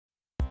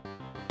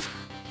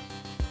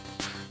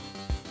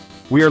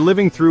We are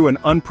living through an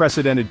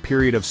unprecedented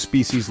period of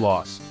species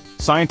loss.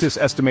 Scientists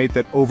estimate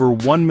that over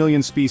 1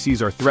 million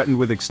species are threatened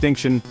with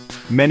extinction,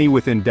 many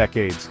within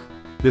decades.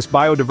 This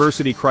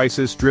biodiversity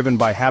crisis, driven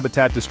by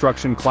habitat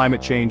destruction,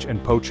 climate change,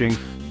 and poaching,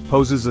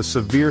 poses a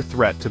severe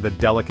threat to the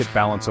delicate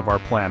balance of our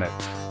planet.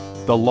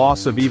 The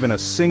loss of even a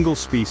single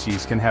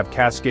species can have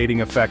cascading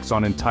effects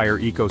on entire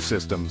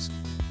ecosystems,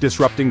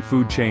 disrupting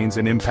food chains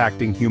and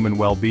impacting human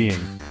well-being.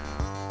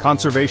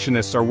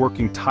 Conservationists are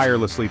working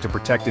tirelessly to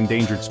protect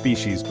endangered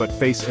species but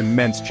face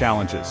immense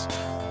challenges.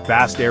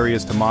 Vast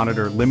areas to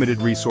monitor,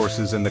 limited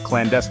resources, and the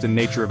clandestine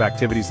nature of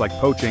activities like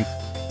poaching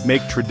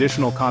make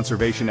traditional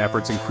conservation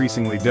efforts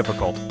increasingly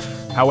difficult.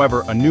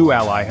 However, a new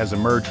ally has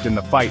emerged in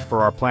the fight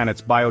for our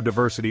planet's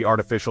biodiversity: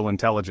 artificial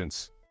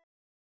intelligence.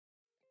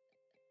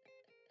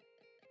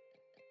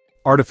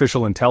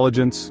 Artificial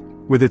intelligence,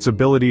 with its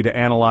ability to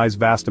analyze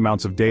vast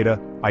amounts of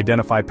data,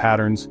 identify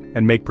patterns,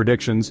 and make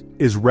predictions,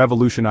 is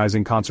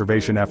revolutionizing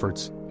conservation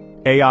efforts.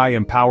 AI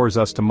empowers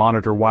us to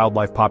monitor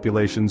wildlife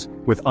populations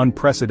with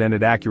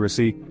unprecedented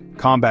accuracy,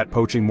 combat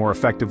poaching more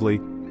effectively,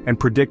 and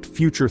predict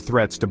future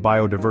threats to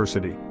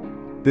biodiversity.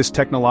 This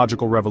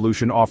technological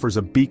revolution offers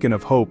a beacon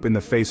of hope in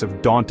the face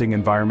of daunting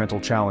environmental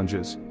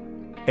challenges.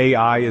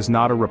 AI is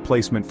not a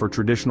replacement for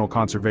traditional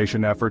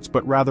conservation efforts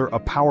but rather a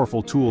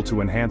powerful tool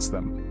to enhance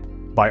them.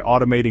 By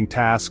automating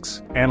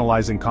tasks,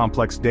 analyzing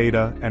complex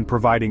data, and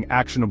providing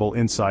actionable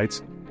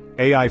insights,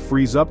 AI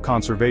frees up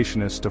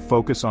conservationists to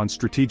focus on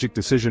strategic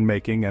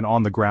decision-making and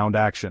on-the-ground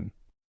action.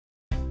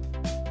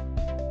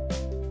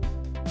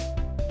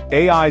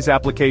 AI's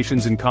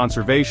applications in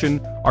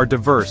conservation are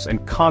diverse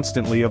and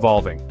constantly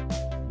evolving.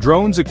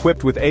 Drones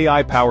equipped with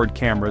AI-powered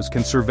cameras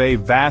can survey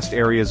vast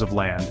areas of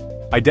land,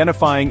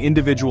 identifying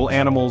individual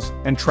animals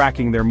and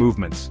tracking their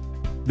movements.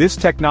 This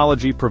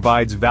technology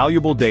provides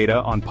valuable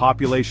data on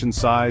population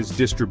size,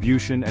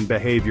 distribution, and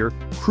behavior,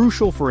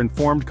 crucial for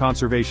informed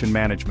conservation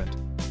management.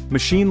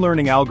 Machine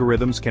learning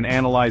algorithms can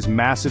analyze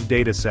massive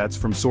data sets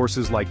from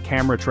sources like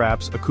camera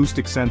traps,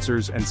 acoustic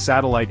sensors, and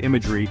satellite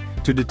imagery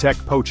to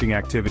detect poaching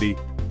activity,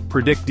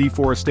 predict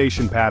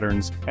deforestation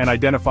patterns, and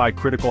identify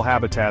critical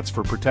habitats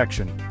for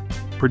protection.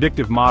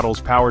 Predictive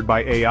models powered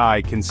by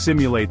AI can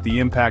simulate the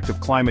impact of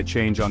climate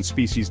change on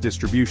species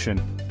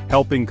distribution,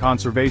 helping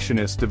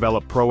conservationists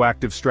develop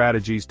proactive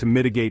strategies to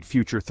mitigate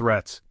future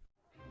threats.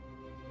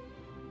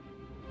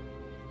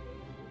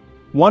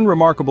 One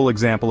remarkable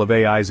example of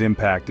AI's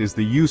impact is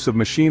the use of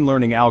machine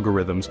learning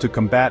algorithms to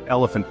combat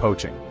elephant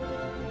poaching.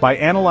 By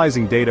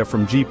analyzing data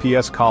from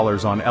GPS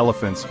collars on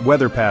elephants,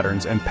 weather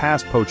patterns, and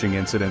past poaching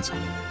incidents,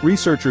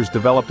 researchers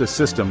developed a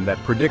system that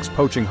predicts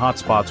poaching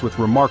hotspots with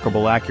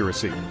remarkable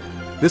accuracy.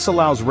 This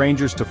allows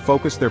rangers to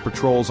focus their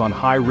patrols on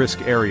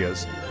high-risk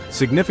areas,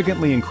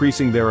 significantly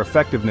increasing their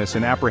effectiveness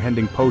in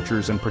apprehending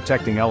poachers and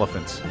protecting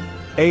elephants.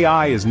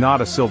 AI is not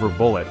a silver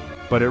bullet,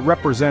 but it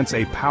represents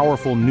a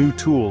powerful new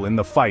tool in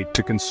the fight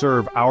to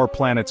conserve our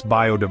planet's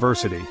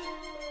biodiversity.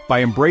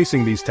 By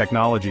embracing these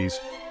technologies,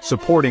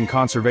 supporting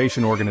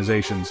conservation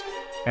organizations,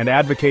 and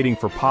advocating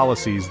for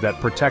policies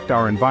that protect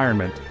our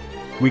environment,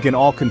 we can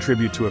all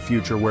contribute to a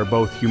future where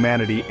both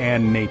humanity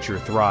and nature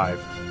thrive.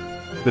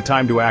 The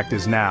time to act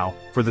is now,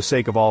 for the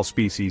sake of all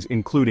species,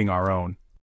 including our own.